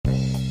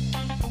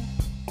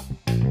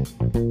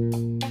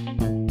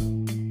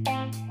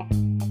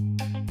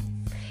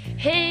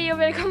Hej och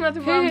välkomna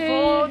till vår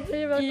podd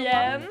Hej, välkomna.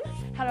 igen.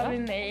 Här har vi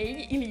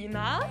mig,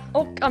 Elina.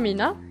 Och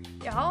Amina.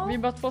 Ja, Vi är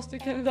bara 2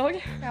 stycken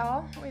idag.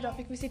 ja, och idag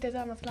fick vi sitta i ett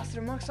annat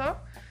klassrum också.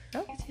 Ja.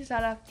 Det är så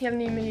här helt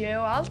ny miljö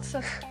och allt, så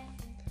att,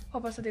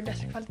 hoppas att det är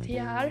bättre kvalitet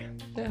här.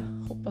 Det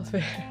hoppas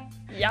vi.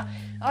 Ja,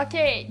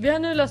 okej. Vi har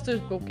nu läst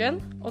ut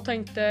boken och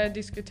tänkte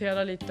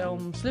diskutera lite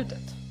om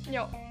slutet.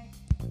 Ja.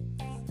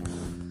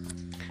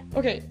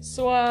 Okej,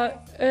 så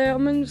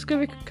men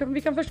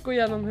vi kan först gå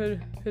igenom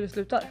hur det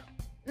slutar.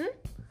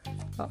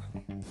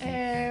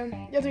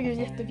 Jag tycker det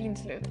är ett jättefint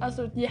slut.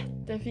 Alltså ett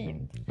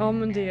jättefint. Ja,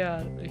 men det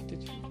är riktigt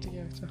fint tycker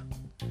jag också.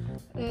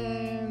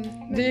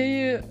 Men, Det är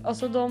ju,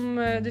 alltså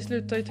det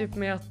slutar ju typ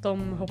med att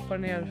de hoppar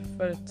ner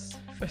för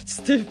ett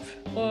stup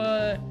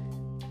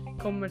och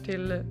kommer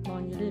till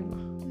Mangelima.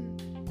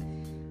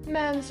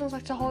 men som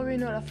sagt så har vi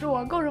några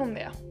frågor om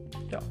det.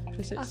 Ja,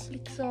 precis. Att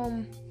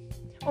liksom,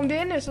 om det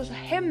är nu så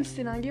hemskt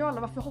i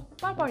Nangijala, varför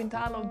hoppar bara inte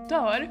alla och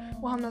dör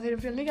och hamnar till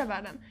den fredliga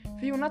världen?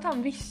 För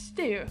Jonathan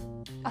visste ju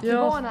att det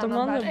var en de annan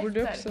andra värld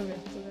borde efter. också veta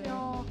det.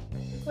 Ja,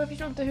 och jag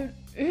förstår inte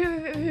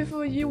hur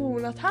får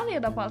Jonathan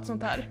reda på allt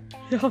sånt här?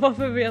 Ja,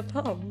 varför vet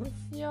han?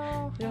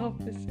 Ja, Ja,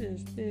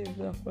 precis. Det är en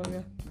bra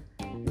fråga.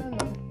 men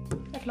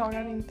jag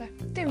klagar inte.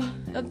 Det är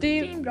Det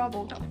är en bra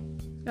bok.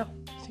 Ja,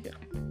 tycker jag.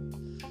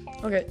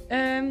 Okej,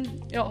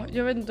 ja,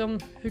 jag vet inte om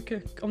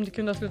det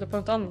kunde ha slutat på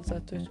något annat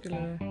sätt. Hur skulle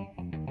det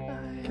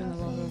kunna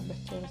vara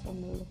bättre eller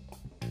sämre?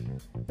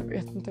 Jag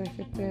vet inte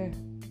riktigt.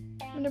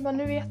 Men det är bara,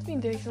 nu vet vi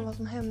inte liksom vad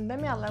som hände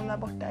med alla de där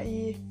borta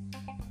i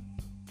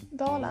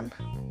dalen.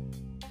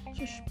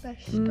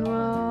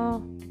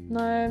 Körsbärsdalen.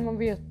 Nej, man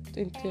vet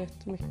inte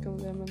jättemycket om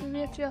det. Men Vi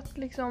vet ju att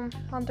liksom,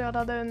 han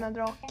dödade den där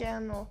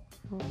draken och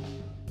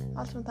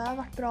allt sånt där har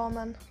varit bra,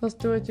 men fast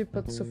det var ju typ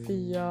att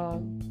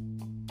Sofia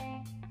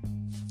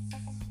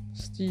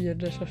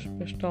styrde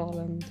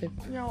Körsbärsdalen typ.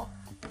 ja,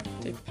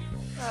 Typ.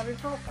 vi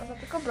får hoppas att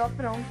det går bra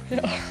för dem.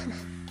 Ja.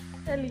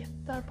 Jag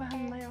litar på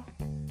henne,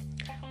 ja.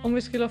 Om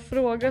vi skulle ha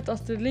frågat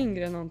Astrid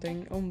Lindgren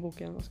någonting om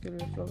boken, vad skulle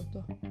vi ha frågat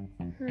då?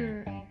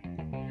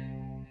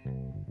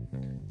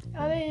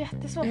 Ja, det är en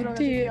jättesvår fråga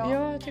tycker jag.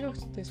 Ja, jag tycker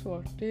också att det är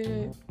svårt.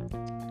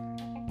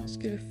 Jag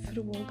skulle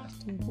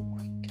frågat om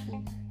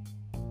boken.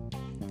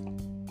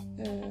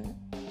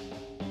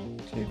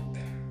 Typ.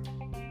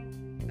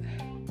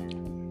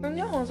 Men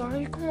jag har en sak,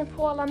 hur kommer man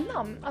på alla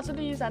namn? Alltså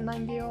det är ju såhär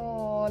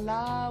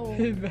Nangijala och...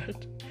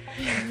 Huvud.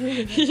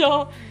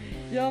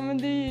 ja, men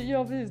det är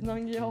ju precis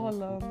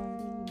Nangijala,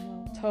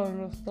 Mangelima,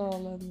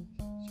 Törnrosdalen,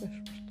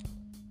 Körsbärsdalen.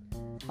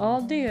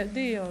 Ja,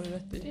 det har du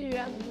rätt i. Det är ju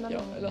en, men... Ja,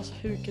 eller alltså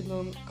hur kunde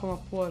de komma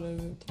på det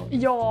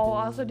överhuvudtaget?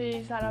 Ja, alltså det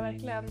är såhär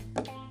verkligen...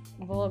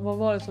 Vad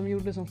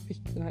var det som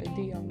fick den här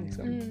idén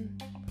liksom?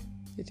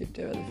 Det är typ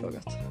det jag hade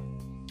frågat.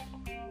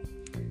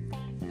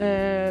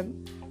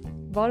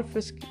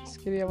 Varför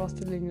skrev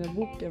Astrid Lindgren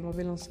boken? Vad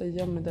vill hon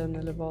säga med den,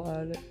 eller vad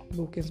är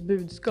bokens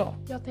budskap?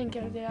 Jag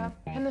tänker att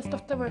hennes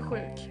dotter var ju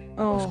sjuk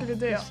Ja, och skulle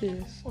dö.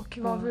 precis. Och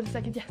var väl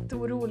säkert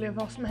jätteorolig för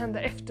vad som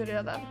händer efter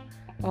döden.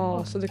 Ja,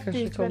 och så det Det är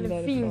kanske ett kom väldigt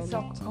därifrån. fint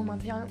sak att komma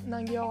till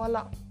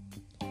Nangijala.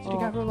 Så det Ja,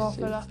 kanske var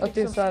precis. för att det är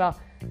liksom, så här,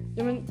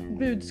 ja men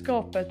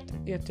budskapet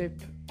är typ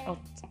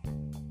att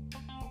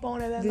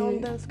barn i den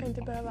åldern ska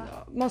inte behöva...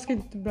 man ska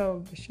inte behöva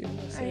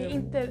bekymra sig Nej,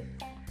 inte...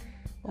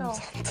 om Ja.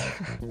 sånt.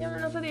 Ja,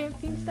 men alltså det är ett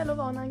fint ställe att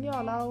vara i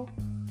Nangijala och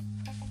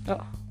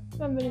Ja.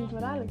 vem vill inte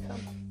vara där liksom?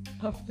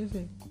 Ja,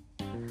 precis.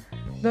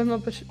 Vem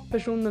av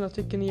personerna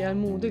tycker ni är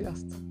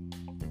modigast?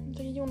 Jag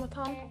tycker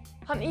Jonathan.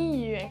 Han är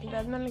ju egentligen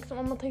rädd, men liksom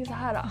om man tänker så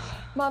här,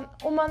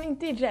 om man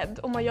inte är rädd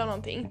om man gör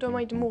någonting, då är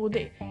man inte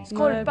modig.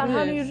 Skorpan,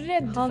 han är ju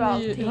rädd för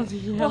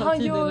allting. Och han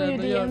gör ju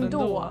det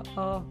ändå.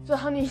 Ja. Så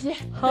han är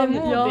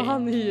jättemodig.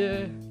 Han är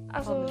ju...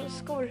 Alltså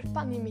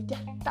Skorpan i mitt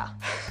hjärta,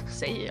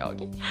 säger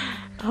jag.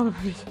 Han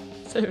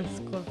säger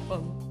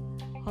Skorpan.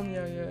 Han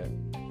gör ju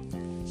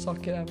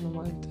saker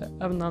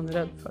även när han är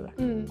rädd för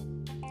det.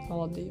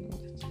 Ja, det är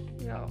modigt.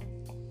 Ja.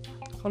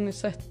 Har ni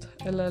sett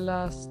eller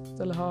läst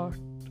eller hört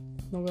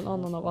någon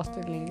annan av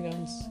Astrid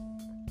Lindgrens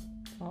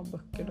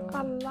böcker då?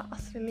 Alla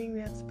Astrid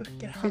Lindgrens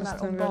böcker Finns handlar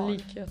det om några barn.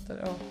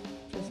 likheter? Ja,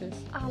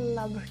 precis.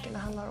 Alla böckerna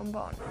handlar om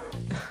barn.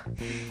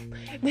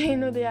 Det är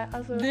nog det,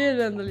 alltså. Det är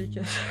det enda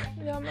likheten.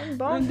 Ja, men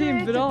barn Men det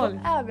är är bra. typ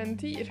ett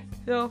äventyr.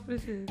 Ja,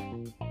 precis.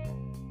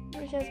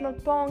 Det känns som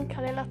att barn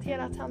kan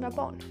relatera till andra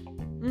barn.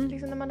 Mm.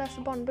 Liksom när man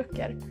läser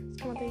barnböcker så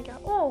kan man tänka,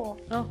 åh,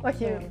 Ja, vad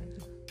kul.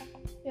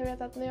 Jag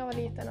vet att när jag var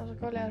liten och så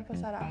kollade jag på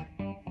så här,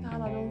 det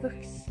handlade om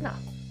vuxna.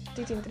 Jag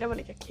tyckte inte det var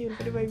lika kul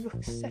för det var ju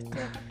vuxet.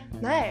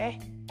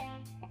 Nej.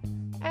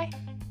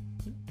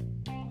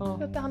 Ja,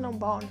 För att det handlar om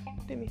barn.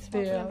 Det är mitt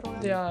svar på den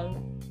frågan. det är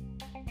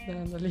den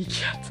enda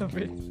likheten som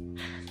finns.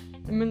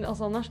 Men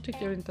alltså, annars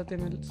tycker jag inte att det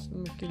är så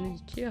mycket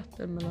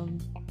likheter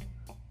mellan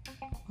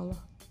alla.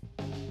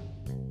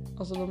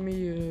 Alltså de är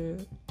ju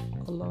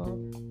alla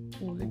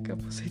olika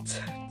på sitt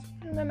sätt.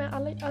 Nej, men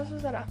alla, alltså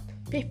sådär,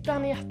 Pippa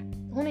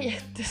hon är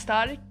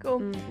jättestark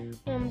och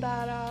hon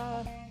där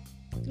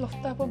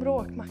Lotta på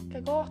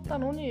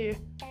Bråkmackagatan,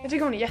 jag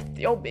tycker hon är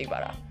jättejobbig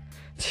bara.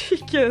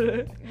 Tycker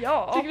du?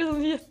 Ja. Tycker du att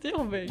hon är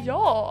jättejobbig?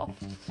 Ja.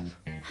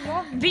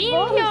 Jag vill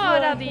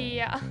göra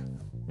det.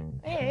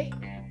 Nej.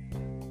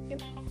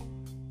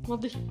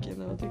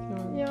 Madicken, vad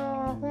tycker du?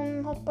 Ja,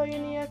 hon hoppar ju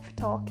ner för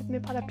taket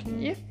med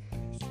paraply.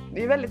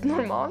 Det är väldigt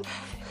normalt.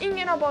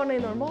 Ingen av barnen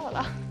är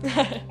normala.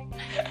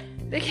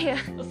 Det kan jag.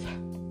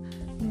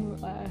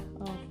 Nej,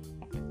 ja.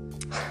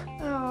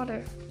 Ja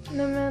du.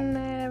 Nej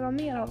men vad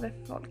mer har vi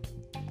för folk?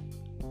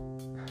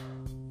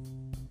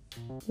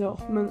 Ja,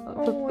 men...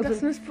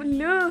 Rasmus på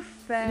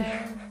luffen.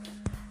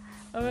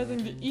 Jag vet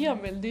inte,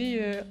 Emil, det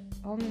är ju...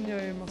 Han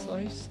gör ju massa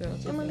hyss hela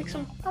tiden. Ja men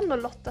liksom, han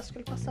och Lotta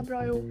skulle passa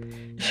bra ihop.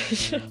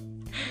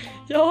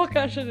 Ja,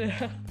 kanske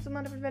det. Som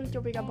hade varit väldigt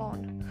jobbiga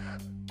barn.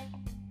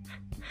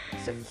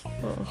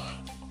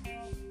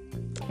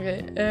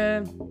 Okej,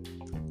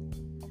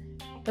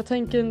 jag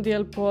tänker en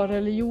del på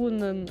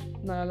religionen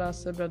när jag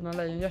läser Bröderna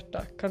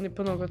Lejonhjärta. Kan ni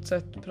på något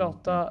sätt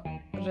prata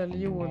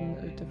religion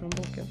utifrån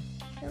boken?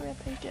 Ja, men jag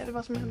tänker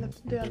vad som händer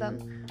efter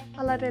döden.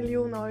 Alla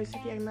religioner har ju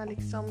sitt egna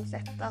liksom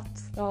sätt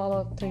att... Ja,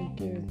 alla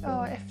tänker ju på...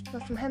 Ja, efter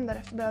vad som händer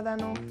efter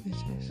döden och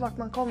vart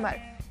man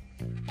kommer.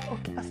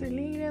 Och Astrid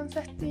Lindgrens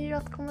sätt är ju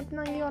att komma till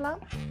Nangijala.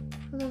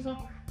 Och så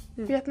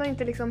vet man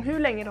inte liksom hur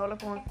länge det håller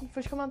på.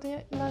 Först kommer man till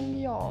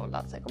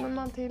Nangijala, sen kommer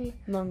man till...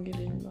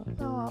 Nangijala.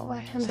 Ja, vad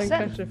händer sen?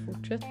 Kanske det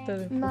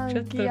fortsätter.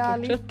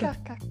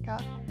 Nangijalikakaka.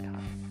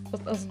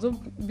 Fast alltså då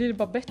blir det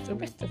bara bättre och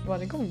bättre för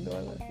varje gång då,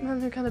 eller?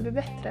 Men hur kan det bli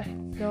bättre?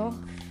 Ja.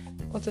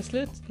 Och till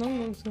slut, någon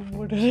gång så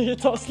borde det ju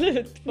ta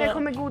slut. När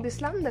kommer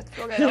godislandet,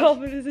 frågar jag. Ja,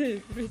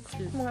 precis.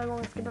 Hur många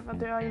gånger ska jag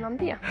behöva dö innan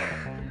det?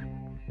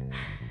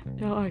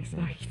 Ja,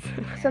 exakt.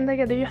 Sen tänker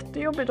jag det är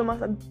jättejobbigt om man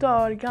så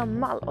dör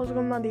gammal. Och så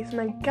kommer man dit som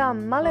en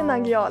gammal i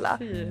Nangijala.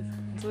 Precis.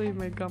 Så är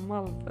man ju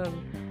gammal för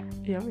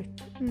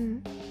evigt.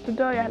 Då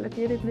dör jag hellre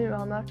tidigt nu,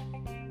 Hanna.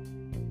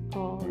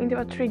 Ja. Inte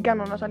för att trigga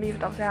någon att ta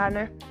livet av sig här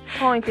nu.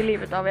 Ta inte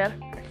livet av er.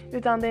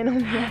 Utan det är nog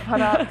mer för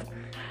att...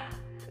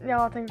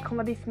 Jag tänkte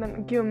komma dit som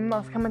en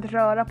gumma så kan man inte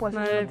röra på sig.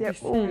 Nej, det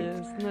precis.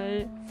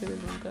 Nej, det vill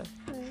man inte.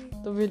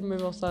 Nej. Då vill man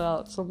ju vara så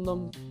här som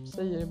de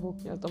säger i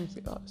boken. Att de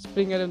ska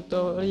springa runt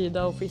och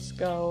rida och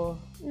fiska och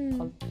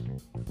allt.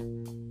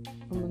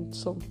 Ja, men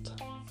sånt.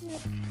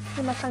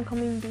 Men man kan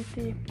komma in dit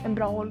i en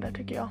bra ålder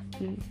tycker jag.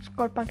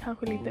 Skorpan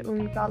kanske lite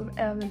ung för all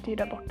äventyr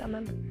där borta.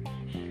 Men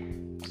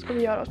ska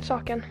vi göra åt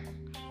saken?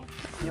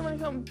 Jo, men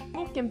liksom,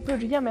 boken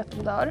börjar med att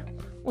de dör.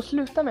 Och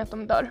slutar med att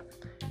de dör.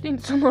 Det är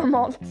inte så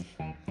normalt.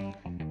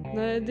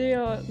 Nej, det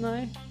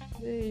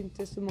är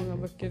inte så många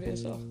böcker det är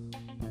så.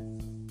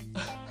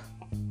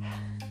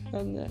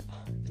 Men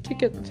jag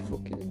tycker att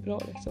boken är bra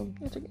liksom.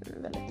 Jag tycker den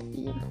är väldigt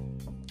fin.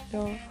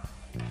 Ja.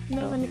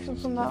 Men liksom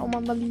som där, om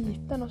man var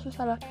liten och så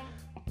här.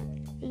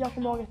 Jag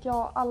kommer ihåg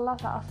att alla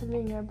så här Astrid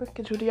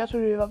Lindgren-böcker jag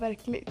trodde det var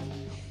verkligt.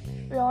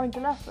 Jag har inte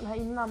läst den här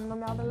innan, men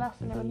om jag hade läst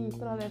den när jag var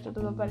liten hade jag trott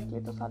det var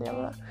verkligt och så hade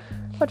jag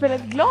varit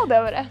väldigt glad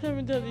över det. Ja,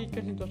 men det hade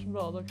kanske inte varit så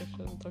bra, då kanske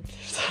det hade tagit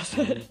livet av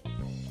sig.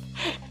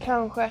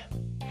 Kanske.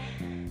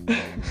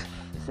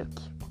 Suck.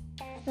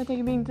 Jag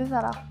tänker vi inte så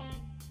här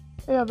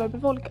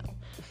överbefolkat.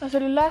 Alltså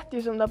det lät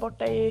ju som där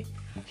borta i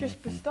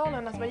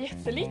Körsbäcksdalen att det var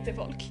jättelite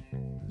folk.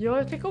 Ja,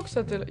 jag tänker också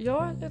att det...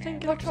 Ja, jag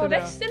tänker vart också var det.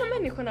 Resten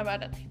av människorna i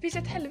världen? Finns det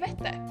ett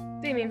helvete?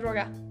 Det är min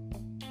fråga.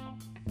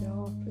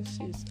 Ja,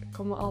 precis.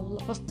 Kommer alla...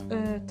 Fast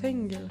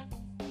Tengel,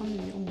 han är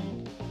ju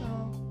ond.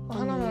 Ja, och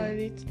han har varit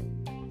dit.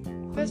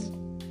 Fast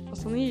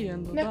han är ju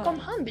ändå när där. kom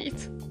han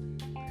dit?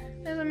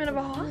 Jag menar,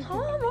 vad han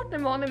har varit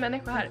en vanlig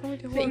människa här.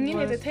 För ingen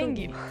heter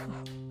Tengil.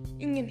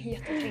 Ingen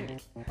heter Tengil.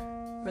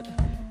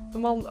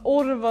 Man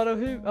Orvar och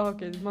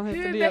man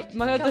heter Hubert det.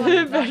 Man heter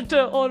Hubert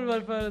och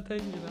Orvar före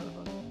Tengil i alla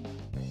fall.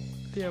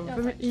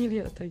 Det men ingen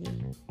heter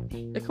Tengil.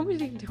 Jag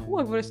kommer inte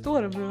ihåg vad det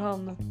står om hur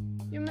han...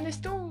 Jo, men det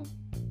stod...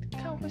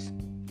 Kanske...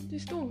 Det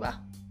stod, va?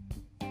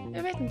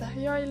 Jag vet inte.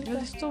 Jag är lite... Ja,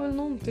 det står väl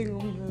någonting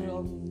om hur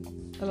han...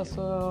 Eller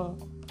så...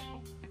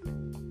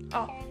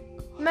 Ja.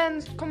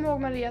 Men kom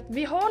ihåg, Maria, att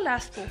vi har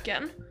läst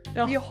boken.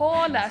 Ja. Vi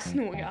har läst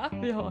noga.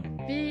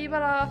 Vi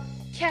bara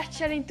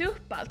catchar inte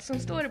upp allt som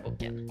står i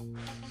boken.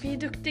 Vi är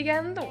duktiga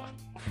ändå.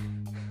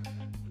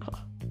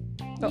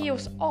 Ja. Ge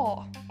oss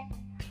A+.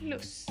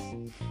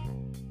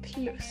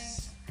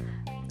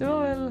 Det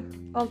var väl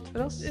allt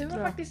för oss. Det var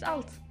faktiskt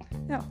allt.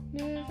 Ja.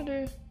 Nu får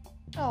du...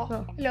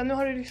 Ja. Eller nu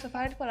har du lyssnat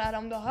färdigt på det här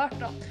om du har hört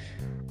då.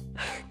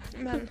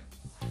 Men...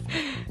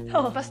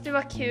 Ja. Fast det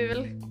var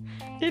kul.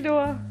 Hej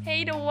då.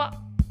 Hej då.